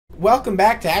welcome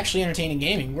back to Actually Entertaining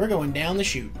Gaming. We're going down the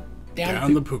chute.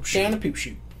 Down the poop chute. Down the poop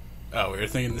chute. Oh, we were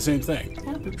thinking the same thing.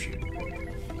 Down the poop chute.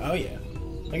 Oh, yeah.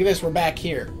 Look at this. We're back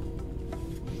here.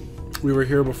 We were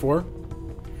here before?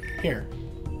 Here.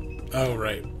 Oh,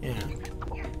 right. Yeah.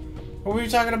 What were we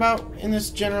talking about in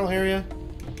this general area?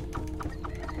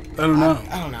 I don't know.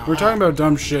 I don't know. We're talking about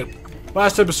dumb shit.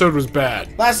 Last episode was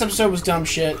bad. Last episode was dumb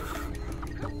shit.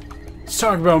 Let's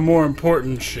talk about more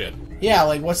important shit. Yeah,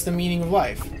 like, what's the meaning of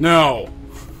life? No.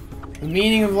 The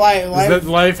meaning of life... Is that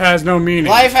life has no meaning.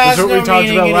 Life has no meaning. That's what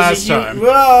we talked about last time.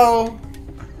 Whoa!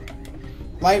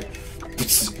 Life...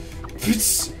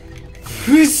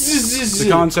 The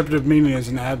concept of meaning is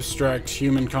an abstract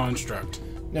human construct.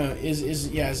 No,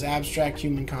 is abstract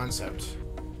human concept.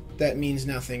 That means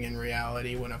nothing in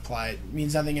reality when applied.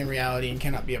 Means nothing in reality and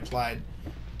cannot be applied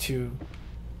to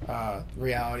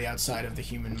reality outside of the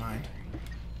human mind.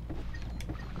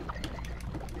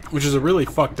 Which is a really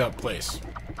fucked up place.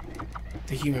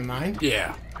 The human mind?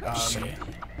 Yeah.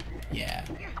 Yeah.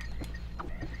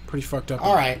 Pretty fucked up.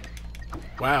 Alright.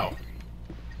 Wow.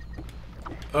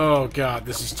 Oh god,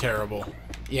 this is terrible.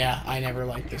 Yeah, I never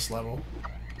liked this level.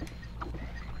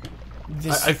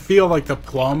 I feel like the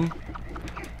plum,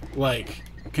 like,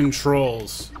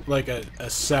 controls, like, a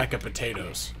sack of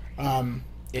potatoes.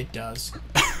 It does.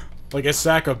 Like a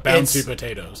sack of bouncy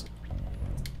potatoes.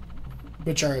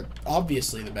 Which are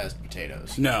obviously the best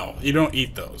potatoes. No, you don't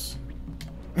eat those.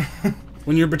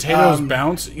 When your potatoes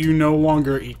bounce, you no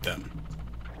longer eat them.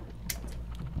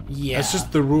 Yeah. That's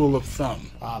just the rule of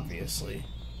thumb. Obviously.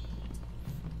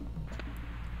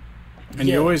 And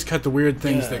you always cut the weird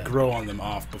things that grow on them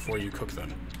off before you cook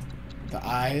them. The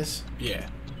eyes? Yeah.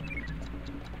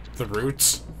 The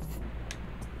roots?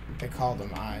 They call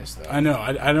them eyes, though. I know,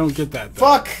 I don't get that, though.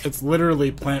 Fuck! It's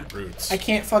literally plant roots. I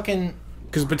can't fucking...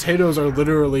 Because potatoes are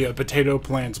literally a potato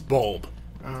plant's bulb.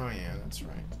 Oh, yeah, that's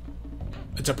right.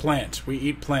 It's a plant. We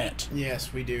eat plant.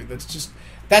 Yes, we do.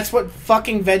 That's what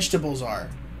fucking vegetables are.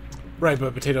 Right,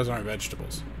 but potatoes aren't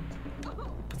vegetables.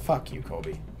 Fuck you,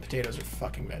 Colby. Potatoes are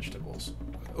fucking vegetables.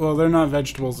 Well, they're not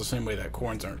vegetables the same way that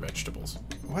corns aren't vegetables.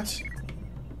 What?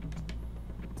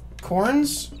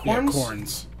 Corns? Yeah,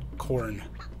 corns. Corn.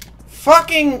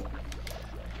 Fucking...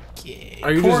 Yeah,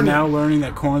 are you just now learning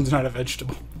that corn's not a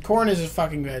vegetable? Corn is a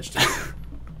fucking vegetable.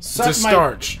 It's a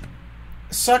starch.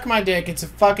 Suck my dick, it's a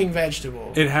fucking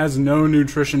vegetable. It has no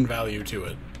nutrition value to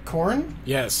it. Corn?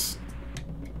 Yes.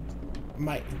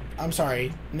 I'm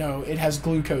sorry. No, it has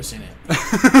glucose in it.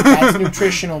 That's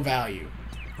nutritional value.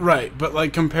 Right, but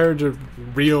like compared to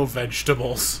real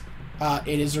vegetables.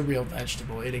 It is a real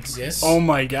vegetable. It exists. Oh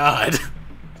my god.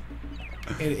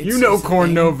 You know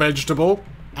corn, no vegetable.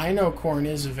 I know corn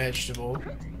is a vegetable.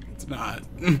 It's not.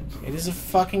 It is a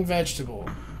fucking vegetable.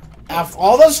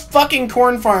 All those fucking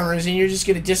corn farmers, and you're just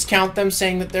gonna discount them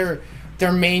saying that their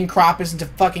main crop isn't a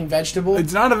fucking vegetable?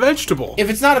 It's not a vegetable. If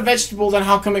it's not a vegetable, then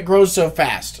how come it grows so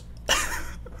fast?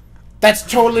 That's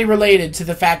totally related to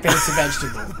the fact that it's a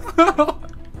vegetable.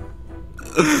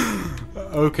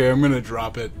 Okay, I'm gonna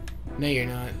drop it. No, you're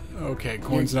not. Okay,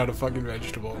 corn's not a fucking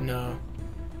vegetable. No.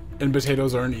 And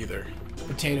potatoes aren't either.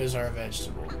 Potatoes are a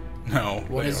vegetable. No.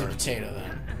 What is a potato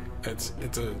then?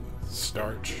 It's a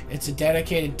starch. It's a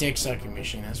dedicated dick sucking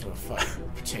machine. That's what a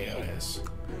fucking potato is.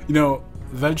 You know,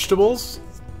 vegetables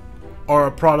are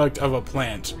a product of a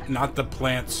plant, not the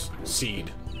plant's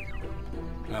seed.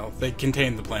 No, they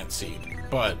contain the plant seed,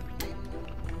 but...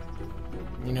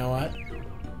 You know what?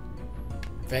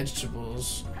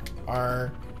 Vegetables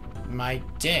are my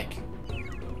dick.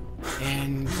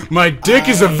 And... My dick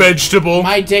is a vegetable!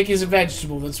 My dick is a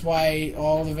vegetable. That's why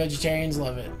all the vegetarians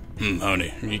love it.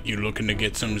 Honey, you looking to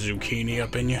get some zucchini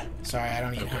up in you? Sorry, I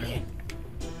don't eat honey.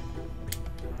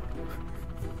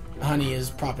 Honey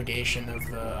is propagation of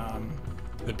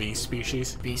the bee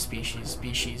species? Bee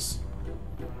species.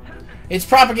 It's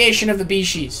propagation of the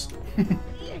beeshees.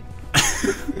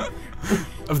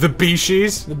 Of the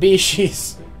beeshees? The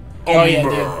beeshees. Oh yeah,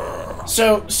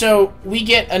 dude. So we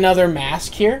get another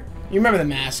mask here. You remember the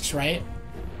masks, right?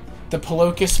 The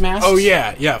Pelocus masks? Oh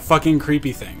yeah, fucking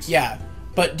creepy things. Yeah.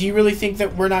 But do you really think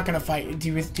that we're not gonna fight? Do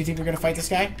you think we're gonna fight this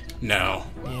guy? No.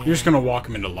 Yeah. You're just gonna walk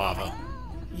him into lava.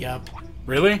 Yup.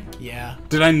 Really? Yeah.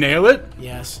 Did I nail it?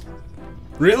 Yes.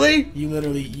 Really?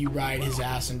 You ride his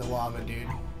ass into lava, dude.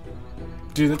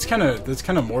 Dude, that's kind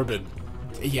of morbid.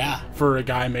 Yeah. For a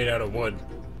guy made out of wood.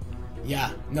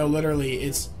 Yeah. No, literally,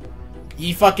 it's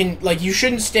you fucking like you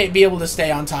shouldn't be able to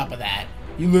stay on top of that.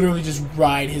 You literally just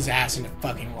ride his ass into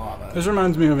fucking lava. This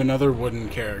reminds me of another wooden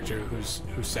character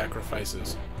who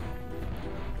sacrifices.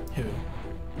 Who?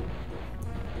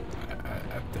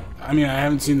 I mean, I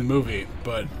haven't seen the movie,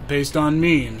 but based on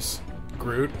memes,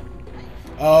 Groot.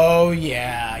 Oh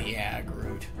yeah,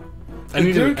 Groot. I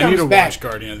need Groot to comes back. watch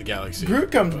Guardian of the Galaxy.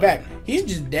 Groot comes back. He's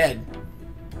just dead.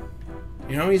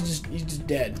 You know, he's just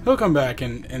dead. He'll come back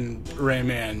in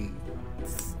Rayman.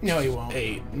 No, he won't.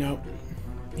 8. Nope.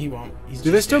 He won't. He's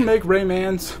Do they still make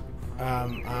Raymans? I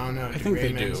don't know. I think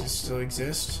they do. Still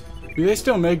exist? Do they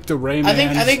still make the Raymans?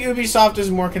 I think Ubisoft is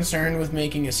more concerned with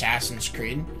making Assassin's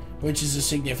Creed, which is a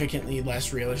significantly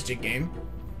less realistic game.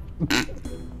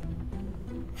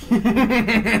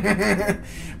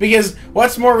 Because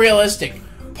what's more realistic?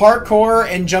 Parkour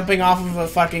and jumping off of a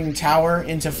fucking tower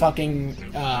into fucking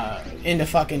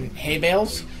hay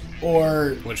bales,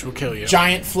 or which will kill you.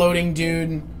 Giant floating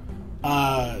dude.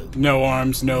 No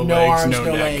arms, no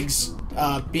legs,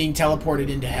 being teleported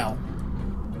into hell.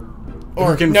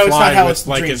 Or can no, fly it's not hell. with, It's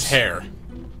like dreams. his hair.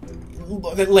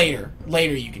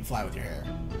 Later you can fly with your hair.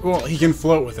 Well, he can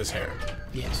float with his hair.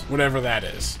 Yes. Whatever that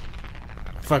is.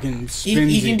 Fucking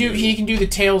spins. He can do the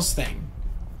tails thing.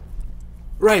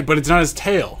 Right, but it's not his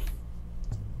tail.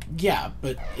 Yeah,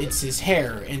 but it's his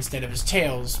hair instead of his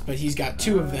tails. But he's got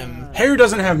two of them. Hair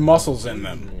doesn't have muscles in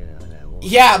them.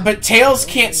 Yeah, but tails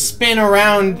can't spin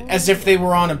around as if they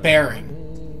were on a bearing.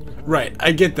 Right,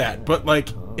 I get that, but like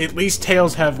at least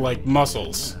tails have like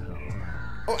muscles.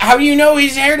 How do you know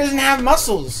his hair doesn't have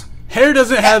muscles? Hair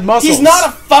doesn't have muscles. He's not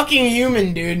a fucking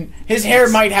human, dude. His hair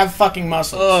might have fucking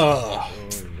muscles. Ugh.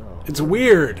 It's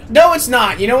weird. No, it's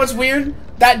not. You know what's weird?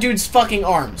 That dude's fucking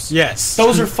arms. Yes.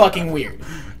 Those are fucking weird.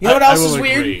 You know what else is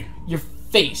weird? Agree. Your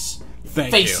face.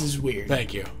 Thank face you. is weird.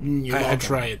 Thank you. You're I welcome.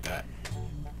 try at that.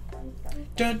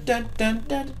 Dun, dun, dun,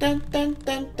 dun, dun, dun,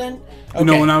 dun, dun. You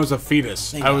know, Okay. when I was a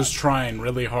fetus, Thank I was God. trying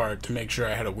really hard to make sure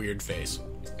I had a weird face.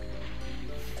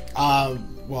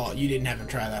 Well, you didn't have to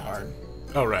try that hard.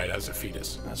 Oh, right, I was a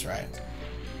fetus. That's right.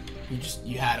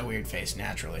 You had a weird face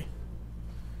naturally.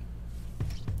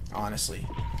 Honestly.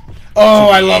 Oh,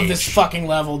 I love this fucking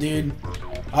level, dude.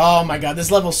 Oh my god,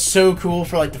 this level's so cool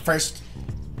for like the first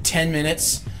 10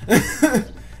 minutes. This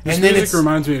and then music it's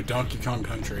reminds me of Donkey Kong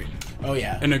Country. Oh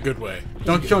yeah. In a good way.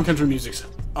 Donkey Kong Country music's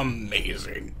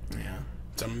amazing. Yeah.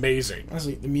 It's amazing.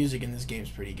 Honestly, the music in this game's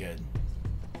pretty good.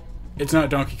 It's not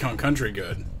Donkey Kong Country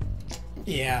good.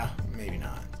 Yeah, maybe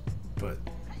not. But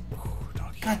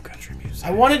Donkey Kong Country music.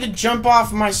 I wanted to jump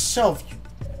off myself, you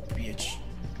bitch.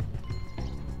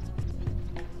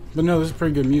 But no, this is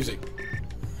pretty good music.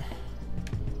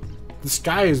 The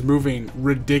sky is moving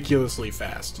ridiculously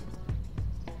fast.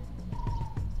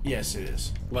 Yes, it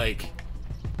is. Like,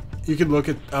 you could look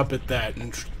up at that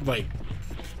and, like,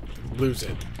 lose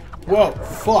it. Whoa,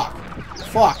 fuck.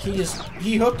 Fuck,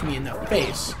 he hooked me in the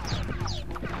face.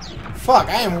 Fuck,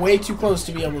 I am way too close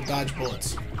to be able to dodge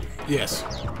bullets. Yes.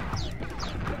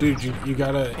 Dude, you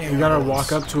gotta bullets.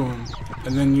 walk up to him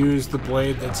and then use the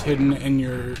blade that's hidden in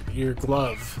your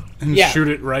glove and Yeah. shoot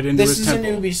it right into This his is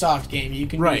temple. an Ubisoft game, you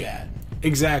can Right. do that.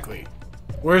 Exactly.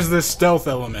 Where's this stealth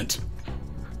element?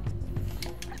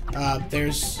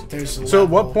 There's a So at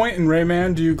what level- point in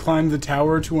Rayman do you climb the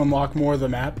tower to unlock more of the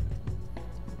map?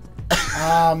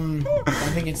 I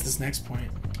think it's this next point.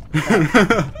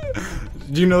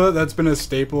 Do you know that that's been a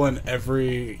staple in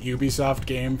every Ubisoft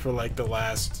game for like the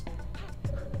last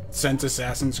since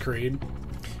Assassin's Creed?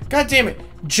 God damn it.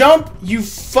 Jump, you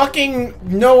fucking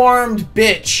no-armed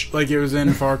bitch. Like it was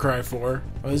in Far Cry 4,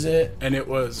 Was it? and it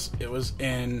was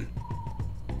in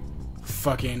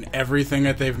fucking everything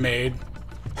that they've made.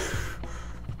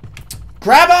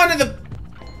 Grab onto the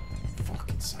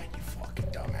fucking side, you fucking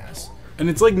dumbass. And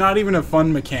it's like not even a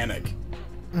fun mechanic.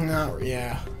 No,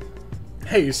 yeah.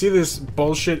 Hey, you see this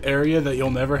bullshit area that you'll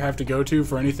never have to go to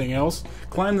for anything else?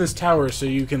 Climb this tower so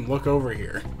you can look over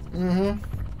here. Mm-hmm.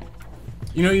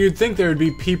 You know, you'd think there would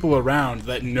be people around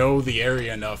that know the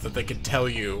area enough that they could tell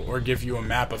you or give you a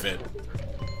map of it.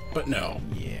 But no.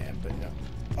 Yeah, but no.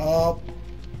 Oh,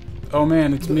 Oh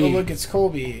man, it's me. look, it's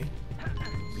Colby.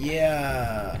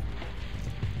 Yeah.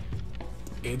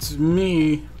 It's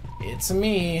me. It's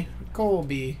me,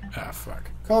 Colby. Ah,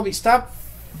 fuck. Colby, stop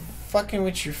fucking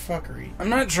with your fuckery. I'm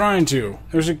not trying to.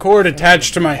 There's a cord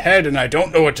attached to my head and I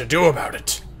don't know what to do about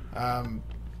it.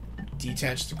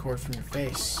 Detach the cord from your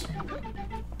face.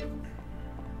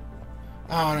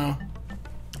 I don't know.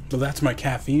 Well, that's my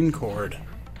caffeine cord.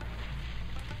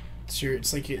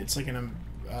 It's like an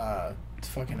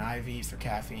fucking IV for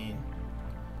caffeine.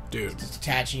 Dude. It's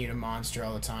attaching you to Monster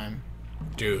all the time.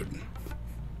 Dude.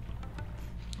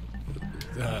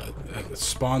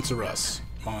 Sponsor us,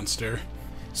 Monster.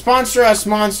 Sponsor us,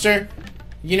 Monster.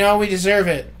 You know we deserve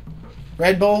it.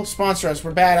 Red Bull, sponsor us.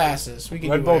 We're badasses. We can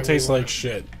Red do Bull whatever we tastes want. like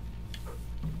shit.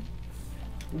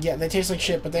 Yeah, they taste like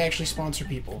shit, but they actually sponsor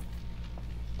people.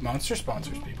 Monster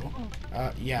sponsors people.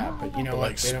 Yeah, but you know But what?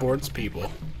 like sports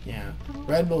people. Yeah.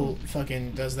 Red Bull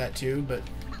fucking does that too, but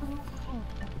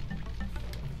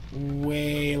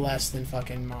way less than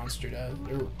fucking Monster does.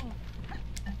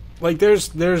 Like, there's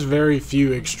very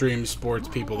few extreme sports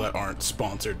people that aren't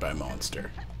sponsored by Monster.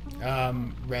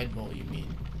 Red Bull, you mean?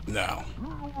 No.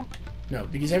 No,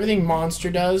 because everything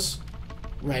Monster does,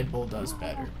 Red Bull does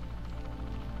better.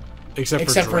 Except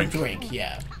for drink,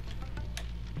 yeah.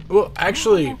 Well,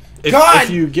 actually, God if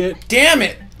you get damn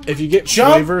it!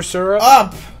 Jump flavor syrup,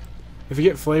 up! if you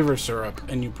get flavor syrup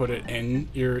and you put it in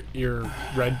your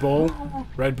Red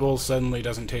Bull suddenly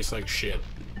doesn't taste like shit.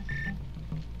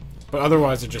 But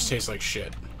otherwise, it just tastes like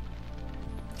shit.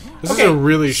 This is a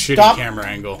really shitty camera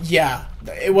angle. Yeah,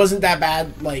 it wasn't that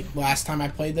bad, like, last time I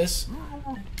played this.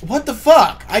 What the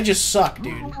fuck? I just suck,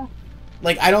 dude.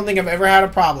 Like, I don't think I've ever had a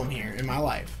problem here in my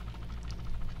life.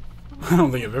 I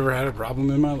don't think I've ever had a problem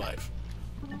in my life.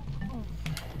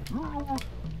 Oh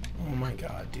my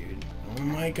god, dude. Oh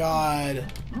my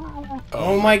god.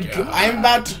 Oh my god. I'm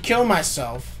about to kill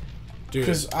myself. Dude,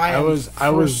 Because I was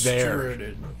there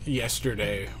frustrated.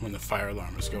 yesterday when the fire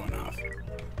alarm was going off.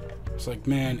 It's like,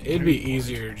 man, it'd be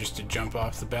easier just to jump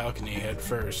off the balcony head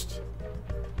first.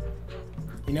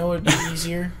 You know what would be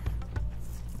easier?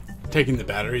 Taking the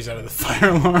batteries out of the fire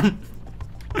alarm.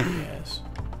 Yes.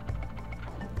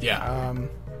 Yeah.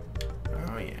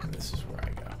 Oh yeah, this is where I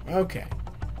go. Okay.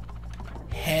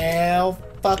 Hell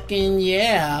fucking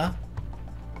yeah.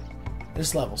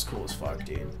 This level's cool as fuck,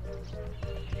 dude.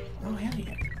 Oh hell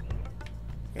yeah.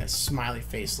 Got a smiley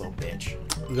face little bitch.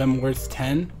 Them worth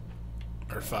 10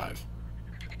 or 5?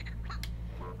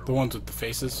 The ones with the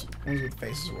faces? The ones with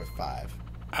faces are worth 5.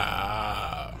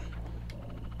 Ah.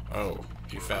 Oh,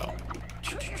 you fell.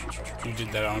 You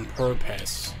did that on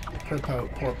purpose.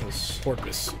 Porpoise.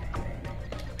 Porpoise.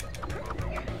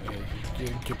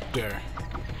 Get there.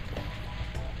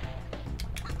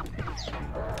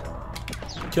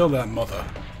 Kill that mother.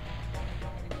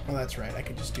 Oh, that's right. I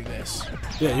could just do this.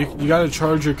 Yeah, you gotta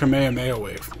charge your Kamehameha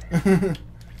wave.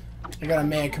 I got a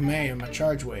Mea Kamea in my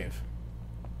charge wave.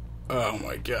 Oh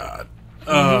my god.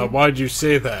 Why'd you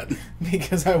say that?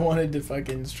 Because I wanted to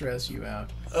fucking stress you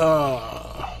out.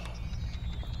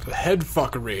 The head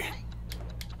fuckery.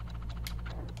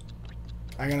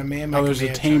 I got a man. Oh, there's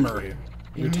a tamer.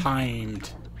 You're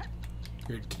timed.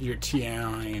 You're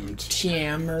timed.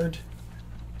 Tamered.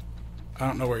 I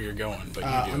don't know where you're going, but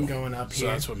you do. I'm going up here. So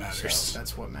that's what matters. So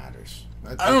that's what matters.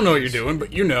 I don't know what you're doing,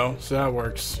 but you know, so that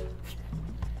works.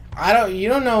 You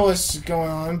don't know what's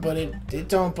going on, but it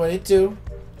don't, but it do.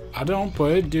 I don't,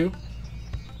 but it do.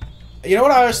 You know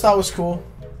what I always thought was cool?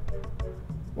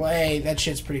 Well, hey, that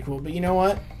shit's pretty cool, but you know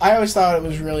what? I always thought it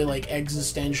was really, like,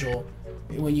 existential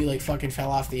when you, like, fucking fell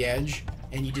off the edge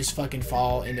and you just fucking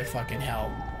fall into fucking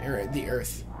hell. Or the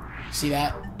earth. See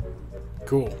that?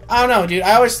 Cool. I don't know, dude.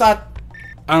 I always thought...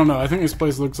 I don't know. I think this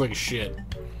place looks like shit.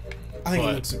 I think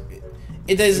it looks...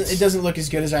 It doesn't look as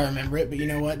good as I remember it, but you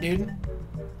know what, dude?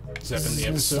 Is that been the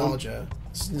episode? Nostalgia.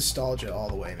 It's nostalgia all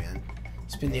the way, man.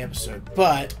 It's been the episode.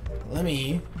 But, let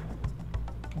me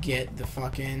get the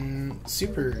fucking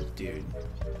super dude.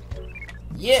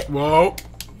 Yeah. Whoa.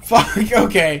 Fuck,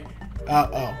 okay.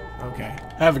 Okay.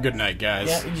 Have a good night, guys.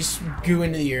 Yeah, you just goo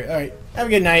into the ear. Alright, have a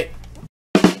good night.